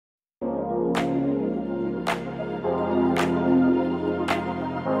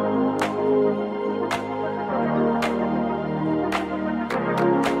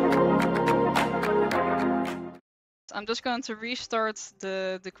I'm just going to restart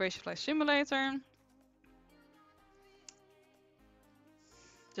the Crazy Fly simulator.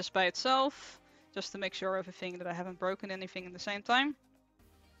 Just by itself, just to make sure everything that I haven't broken anything in the same time.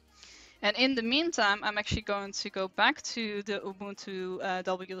 And in the meantime, I'm actually going to go back to the Ubuntu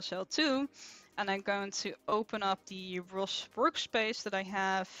WSL2, and I'm going to open up the ROS workspace that I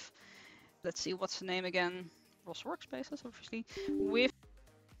have. Let's see, what's the name again? ROS workspaces, obviously. With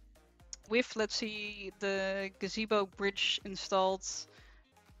let's see, the Gazebo bridge installed,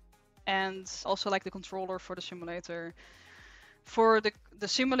 and also like the controller for the simulator. For the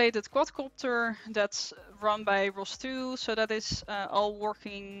simulated quadcopter that's run by ROS2, so that is all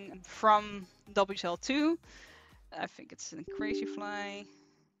working from WSL2. I think it's in Crazy Fly.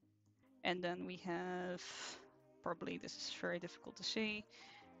 And then we have, probably this is very difficult to see,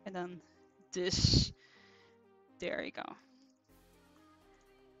 and then this, there you go.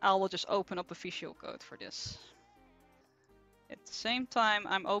 I will just open up a visual code for this. At the same time,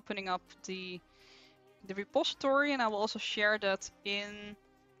 I'm opening up the repository, and I will also share that in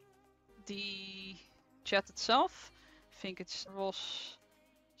the chat itself. I think it's ROS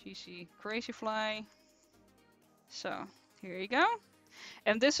GC Crazy Fly. So here you go.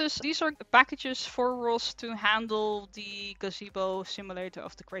 And these are packages for ROS to handle the Gazebo simulator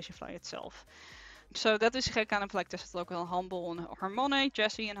of the Crazy Fly itself. So that is kind of like this local Humble and Harmonic,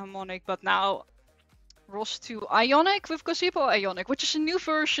 Jesse and Harmonic, but now ROS2 Ionic with Gazebo Ionic, which is a new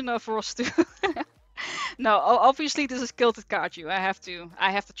version of ROS2. No, obviously this is Kilted Kaju. I have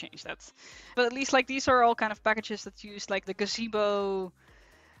to change that. But at least like these are all kind of packages that use like the Gazebo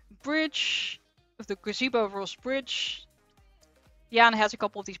bridge, with the Gazebo ROS bridge. Yeah, and it has a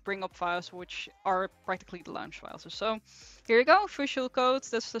couple of these bring up files, which are practically the launch files. So here you go, visual code.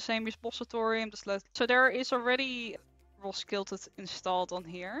 That's the same repository. So there is already ROS Kilted installed on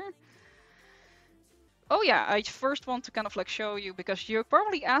here. Oh yeah, I first want to kind of like show you, because you're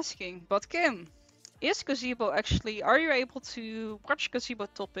probably asking, but Kim, is Gazebo actually, are you able to watch Gazebo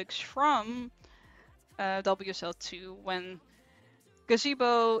topics from WSL2 when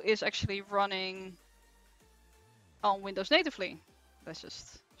Gazebo is actually running on Windows natively? Let's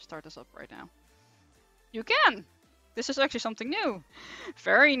just start this up right now. You can! This is actually something new.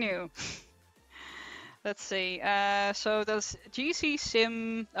 Very new. Let's see. So that's GC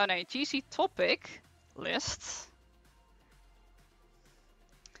sim, oh no, GC topic list.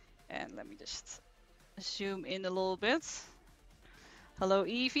 And let me just zoom in a little bit. Hello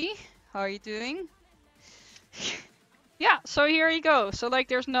Evie, how are you doing? Yeah, so here you go. So like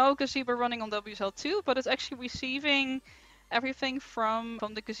there's no Gazebo running on WSL2, but it's actually receiving everything from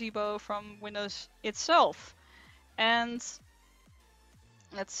the Gazebo from Windows itself. And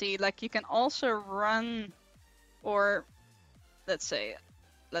let's see, like you can also run, or let's say,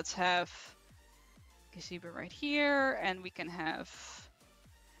 let's have Gazebo right here, and we can have,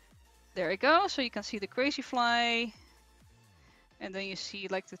 there you go. So you can see the Crazy Fly, and then you see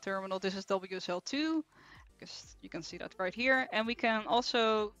like the terminal. This is WSL2, because you can see that right here. And we can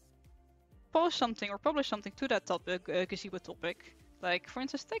also post something or publish something to that topic, Gazebo topic. Like for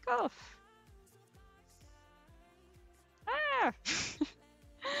instance, take off. Ah!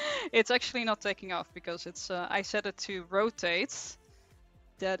 It's actually not taking off because it's I set it to rotate.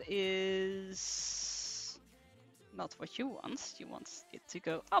 That is not what you want. You want it to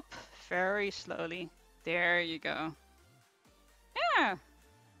go up very slowly. There you go. Yeah.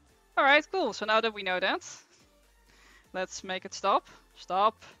 All right, cool. So now that we know that, let's make it stop.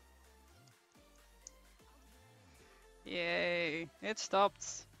 Stop. Yay, it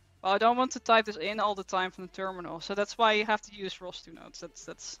stopped. Well, I don't want to type this in all the time from the terminal, so that's why you have to use ROS2 nodes.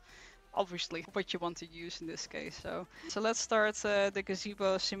 That's obviously what you want to use in this case. So let's start the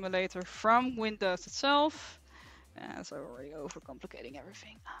Gazebo simulator from Windows itself. So we're already overcomplicating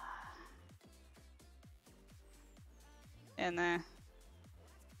everything. And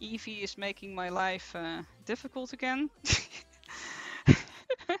Evie is making my life difficult again.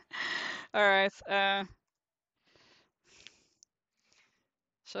 All right.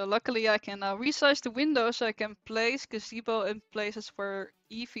 So luckily I can now resize the window so I can place Gazebo in places where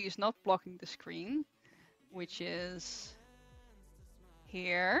Evie is not blocking the screen, which is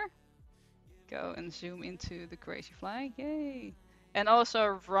here. Go and zoom into the Crazy Fly, yay! And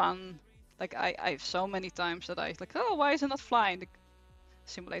also run. Like I so many times that I like, oh, why is it not flying? The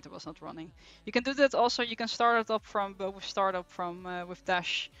simulator was not running. You can do that also. You can start it up from with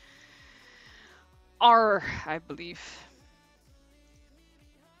dash R, I believe.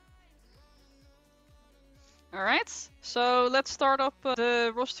 All right, so let's start up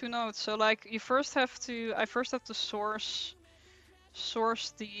the ROS2 nodes. So like I first have to source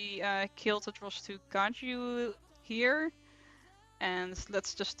the Kilted ROS2 Kaju here. And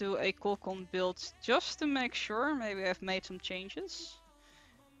let's just do a Qualcomm build just to make sure. Maybe I've made some changes.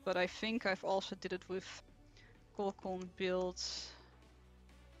 But I think I've also did it with Qualcomm builds.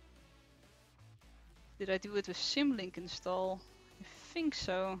 Did I do it with Symlink install? I think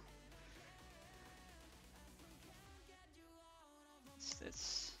so. What's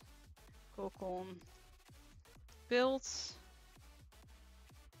this? Qualcomm builds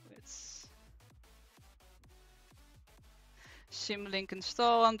with Symlink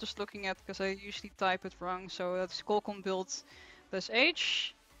install. I'm just looking at because I usually type it wrong. So that's Qualcomm build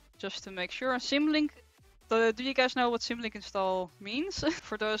 +H, just to make sure. Symlink. Do you guys know what Symlink install means?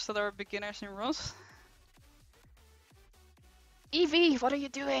 For those that are beginners in ROS. Evie, what are you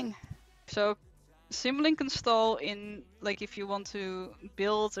doing? So Symlink install in, like, if you want to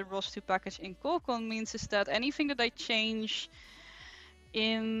build a ROS2 package in Qualcomm, means is that anything that I change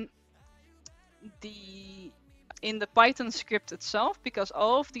in the Python script itself, because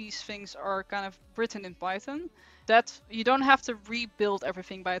all of these things are kind of written in Python, that you don't have to rebuild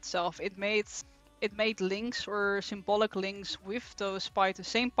everything by itself. It made links or symbolic links with those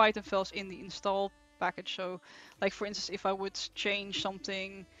same Python files in the install package. So, like for instance, if I would change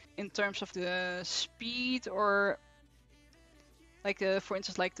something in terms of the speed, or like for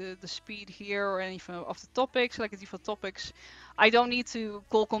instance, like the speed here, or any of the topics, like the default topics, I don't need to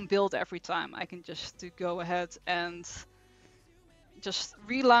Qualcomm build every time. I can just go ahead and just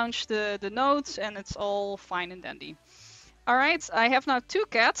relaunch the nodes, and it's all fine and dandy. All right, I have now 2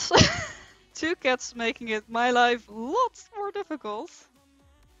 cats. 2 cats, making it my life lots more difficult.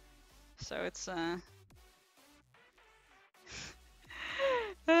 So it's all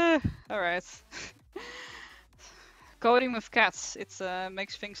right. Coding with cats, it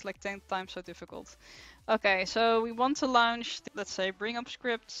makes things like 10 times so difficult. Okay, so we want to launch, let's say, bring up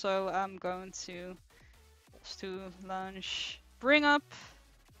script. So I'm going to launch bring up.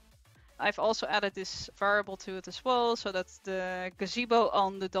 I've also added this variable to it as well, so that the Gazebo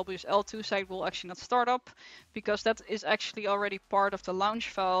on the WSL2 side will actually not start up, because that is actually already part of the launch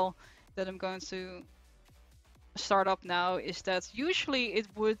file that I'm going to start up now. Is that usually it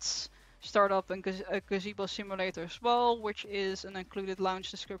would start up a Gazebo simulator as well, which is an included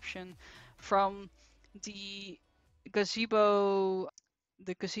launch description from the Gazebo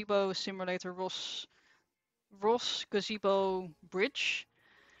simulator ROS Gazebo bridge.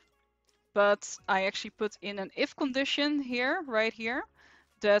 But I actually put in an if condition here, right here,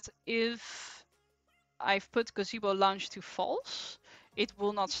 that if I've put Gazebo launch to false, it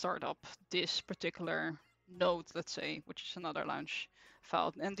will not start up this particular node, let's say, which is another launch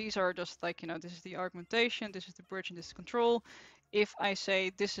file. And these are just like, this is the argumentation, this is the bridge, and this is control. If I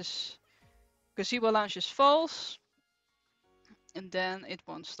say this is Gazebo launch is false, and then it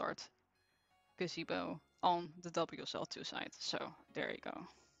won't start Gazebo on the WSL2 side. So there you go.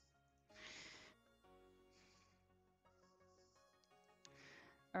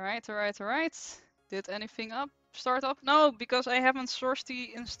 All right. Did anything start up? No, because I haven't sourced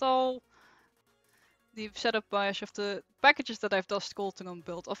the setup bias of the packages that I've just called on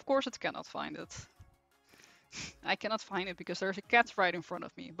build. Of course it cannot find it. I cannot find it because there's a cat right in front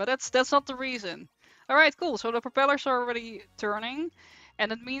of me, but that's not the reason. All right, cool. So the propellers are already turning,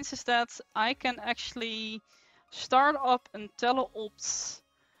 and it means is that I can actually start up a teleopt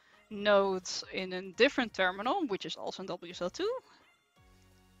node in a different terminal, which is also in WSL2.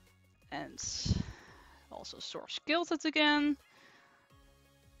 And also source killed it again.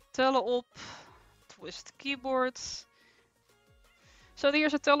 Teleop, twist keyboards. So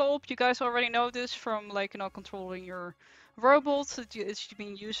here's a teleop. You guys already know this from, like, controlling your robot. It's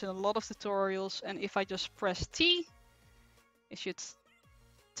being used in a lot of tutorials. And if I just press T, it should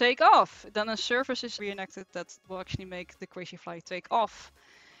take off. Then a surface is reenacted that will actually make the crazy fly take off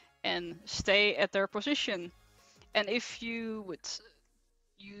and stay at their position. And if you would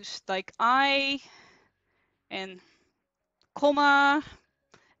use like I and comma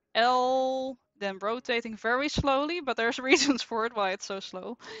L, then rotating very slowly, but there's reasons for it why it's so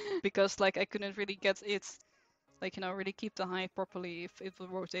slow. Because like I couldn't really get it, like, really keep the height properly if it was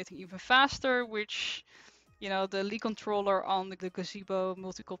rotating even faster, which, the lead controller on the Gazebo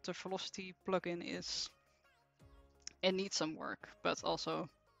multicopter velocity plugin it needs some work, but also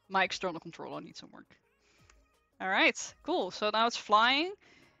my external controller needs some work. All right, cool. So now it's flying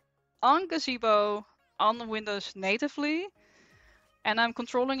on Gazebo on the Windows natively. And I'm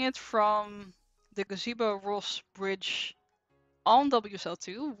controlling it from the Gazebo ROS bridge on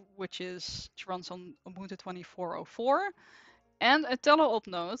WSL2, which runs on Ubuntu 24.04, and a teleop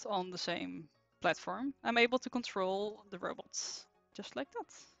node on the same platform. I'm able to control the robots just like that.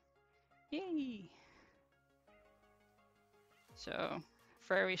 Yay! So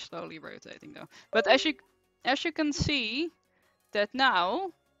very slowly rotating though. But as you can see that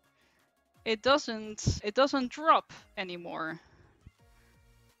now it doesn't drop anymore.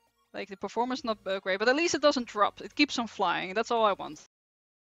 Like the performance not great, but at least it doesn't drop. It keeps on flying. That's all I want.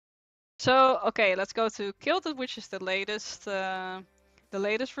 So okay, let's go to Kilted, which is the latest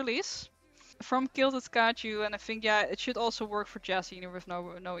release from Kilted Kaju, and I think yeah, it should also work for Jazzy with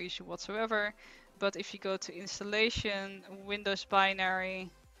no issue whatsoever. But if you go to installation, Windows binary,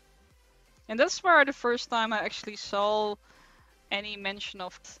 and that's where the first time I actually saw any mention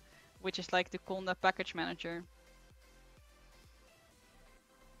of it, which is like the Conda package manager.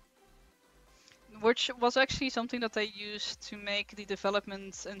 Which was actually something that they used to make the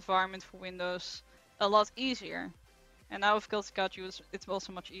development environment for Windows a lot easier. And now with Kaju, it's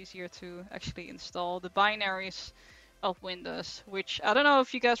also much easier to actually install the binaries of Windows, which I don't know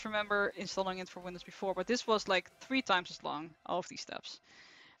if you guys remember installing it for Windows before, but this was like 3 times as long, all of these steps.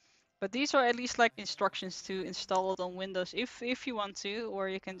 But these are at least like instructions to install it on Windows if you want to, or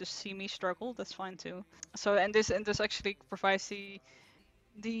you can just see me struggle, that's fine too. So and this actually provides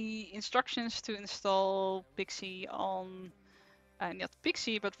the instructions to install Pixie on, not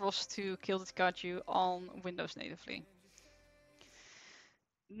Pixie, but ROS2 Kilted Kaju on Windows natively.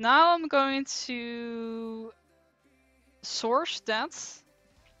 Now I'm going to source that.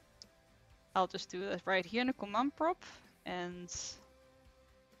 I'll just do that right here in the command prompt, and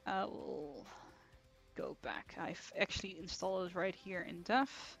I will go back. I've actually installed it right here in dev,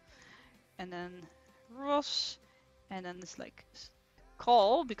 and then ROS, and then it's like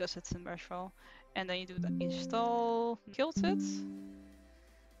call because it's in bash file, and then you do the install Kilted,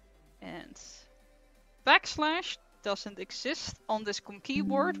 and backslash doesn't exist on this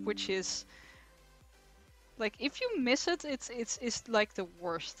keyboard, which is like if you miss it, it's like the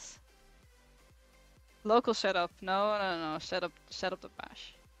worst. Local setup, no, set up the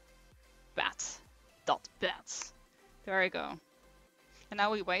bash. Bat.bat. There we go. And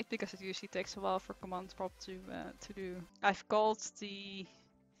now we wait because it usually takes a while for command prompt to do. I've called the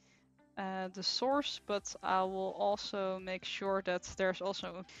source, but I will also make sure that there's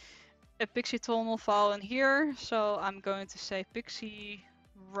also a Pixie terminal file in here. So I'm going to say Pixie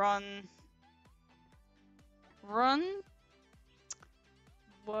run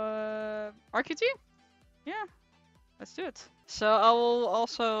RQT? Yeah, let's do it. So I will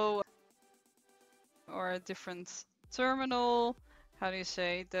also, or a different terminal, how do you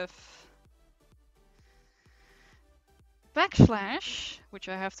say, def backslash, which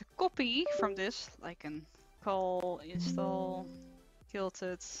I have to copy from this, I can call install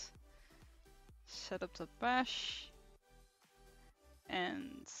Kilted setup the bash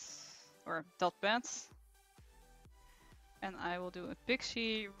and or .bat, and I will do a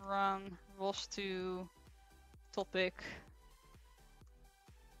Pixie run ROS2 topic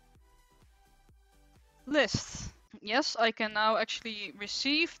list. Yes, I can now actually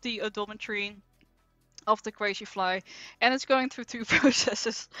receive the odometry of the Crazy Fly, and it's going through 2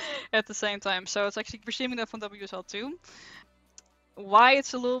 processes at the same time. So it's actually receiving that from WSL2. Why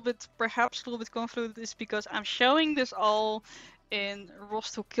it's perhaps a little bit convoluted is because I'm showing this all in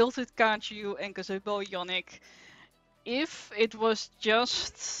ROS2 Kilted Kaju and Gazebo Ionic. If it was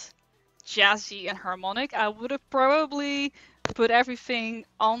just Jazzy and Harmonic, I would have probably put everything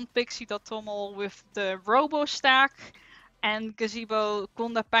on Pixie.toml with the Robo stack and Gazebo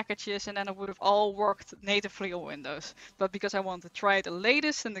Conda packages, and then it would have all worked natively on Windows. But because I want to try the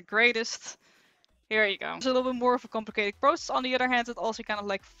latest and the greatest, here you go. It's a little bit more of a complicated process. On the other hand, it also kind of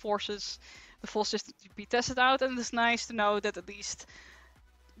like forces the full system to be tested out, and it's nice to know that at least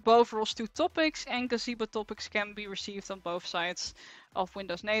both ROS2 topics and Gazebo topics can be received on both sides of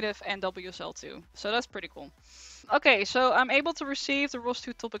Windows Native and WSL2. So that's pretty cool. Okay, so I'm able to receive the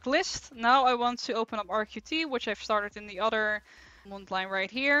ROS2 topic list. Now I want to open up RQT, which I've started in the other command line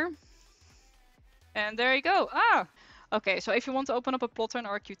right here. And there you go. Okay, so if you want to open up a plotter in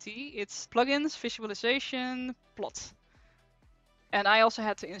RQT, it's plugins, visualization, plot. And I also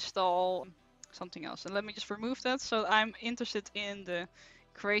had to install something else. And let me just remove that. So I'm interested in the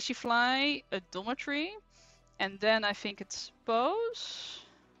Crazy Fly odometry, and then I think it's pose,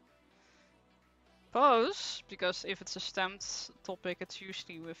 because if it's a stamped topic, it's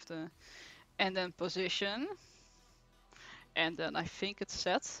usually with the, and then position, and then I think it's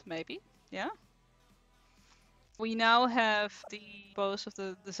set, maybe, yeah. We now have the pose of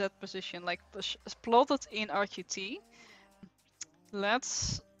the Z position like plotted in RQT.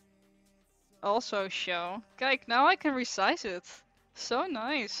 Let's also show, kijk, now I can resize it. So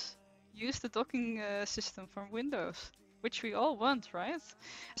nice. Use the docking system from Windows, which we all want, right?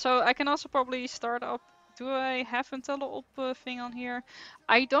 So I can also probably start up Do I have a tele-op thing on here?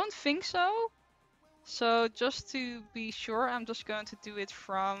 I don't think so. So just to be sure, I'm just going to do it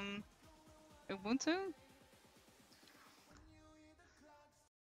from Ubuntu.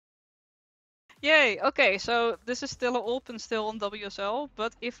 Yay! Okay, so this is still open, still on WSL,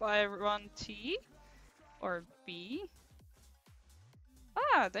 but if I run T or B,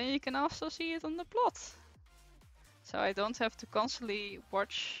 then you can also see it on the plot. So I don't have to constantly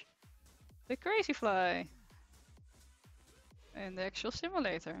watch the crazy fly in the actual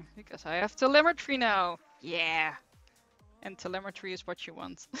simulator, because I have telemetry now. Yeah! And telemetry is what you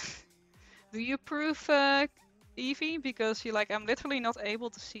want. Do you approve, Evie? Because I'm literally not able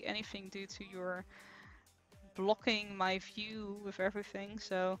to see anything due to your blocking my view with everything,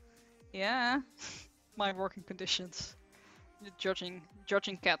 so yeah. My working conditions. Judging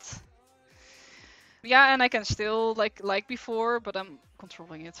cat. Yeah, and I can still like before, but I'm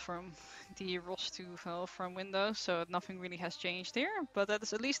controlling it from the ROS2 file from Windows, so nothing really has changed here. But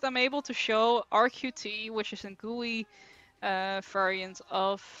at least I'm able to show RQT, which is a GUI variant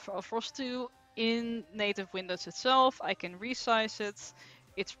of ROS2 in native Windows itself. I can resize it.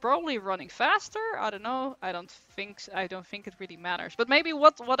 It's probably running faster. I don't know. I don't think it really matters. But maybe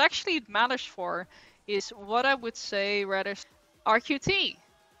what actually it matters for is what I would say rather RQT.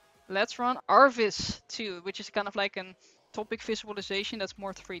 Let's run RVis2, which is kind of like a topic visualization that's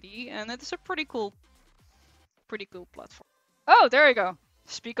more 3D, and it is a pretty cool platform. Oh, there you go.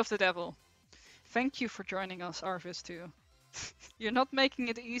 Speak of the devil. Thank you for joining us, RVis2. You're not making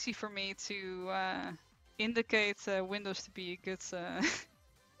it easy for me to indicate Windows to be a good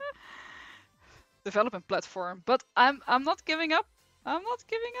development platform, but I'm not giving up. I'm not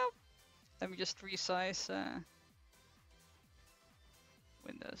giving up. Let me just resize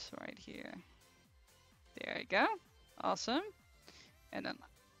Windows right here. There you go. Awesome. And then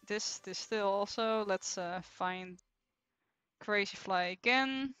this still also. Let's find Crazy Fly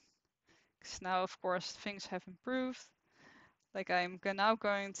again. Because now, of course, things have improved. Like I'm now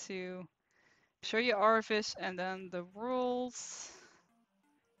going to show you Arvis, and then the rules.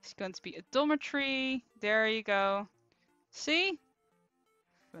 It's going to be odometry. There you go. See?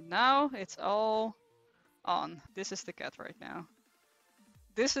 But now it's all on. This is the cat right now.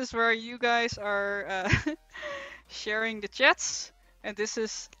 This is where you guys are sharing the chats. And this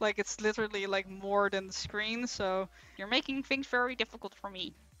is it's literally more than the screen. So you're making things very difficult for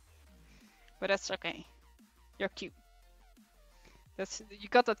me. But that's okay. You're cute. You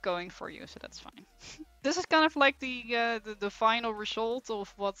got that going for you, so that's fine. This is kind of like the final result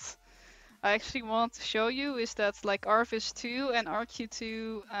of what I actually want to show you is that RVis2 and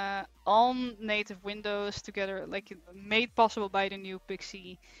RQ2 on native Windows together, made possible by the new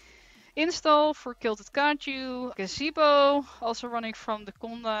Pixie install for Kilted Kaiju, Gazebo, also running from the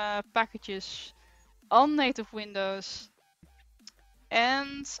Conda packages on native Windows.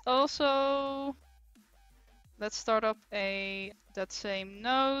 And also, let's start up that same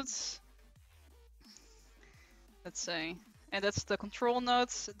node. Let's say, and that's the control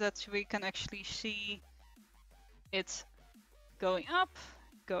nodes that we can actually see it going up,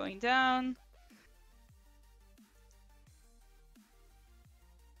 going down.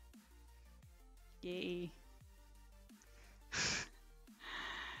 Yay.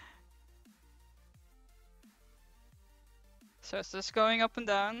 So it's just going up and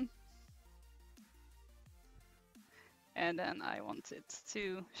down. And then I want it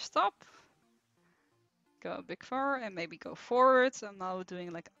to stop, go a bit far, and maybe go forward. I'm now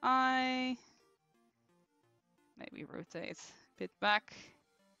doing I. Maybe rotate a bit back.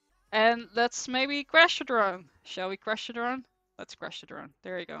 And let's maybe crash the drone. Shall we crash the drone? Let's crash the drone.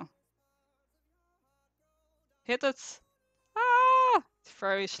 There you go. Hit it. Ah!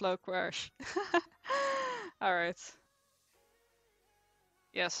 Very slow crash. Alright.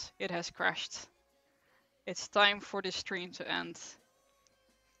 Yes, it has crashed. It's time for this stream to end.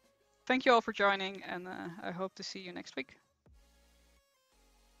 Thank you all for joining, and I hope to see you next week.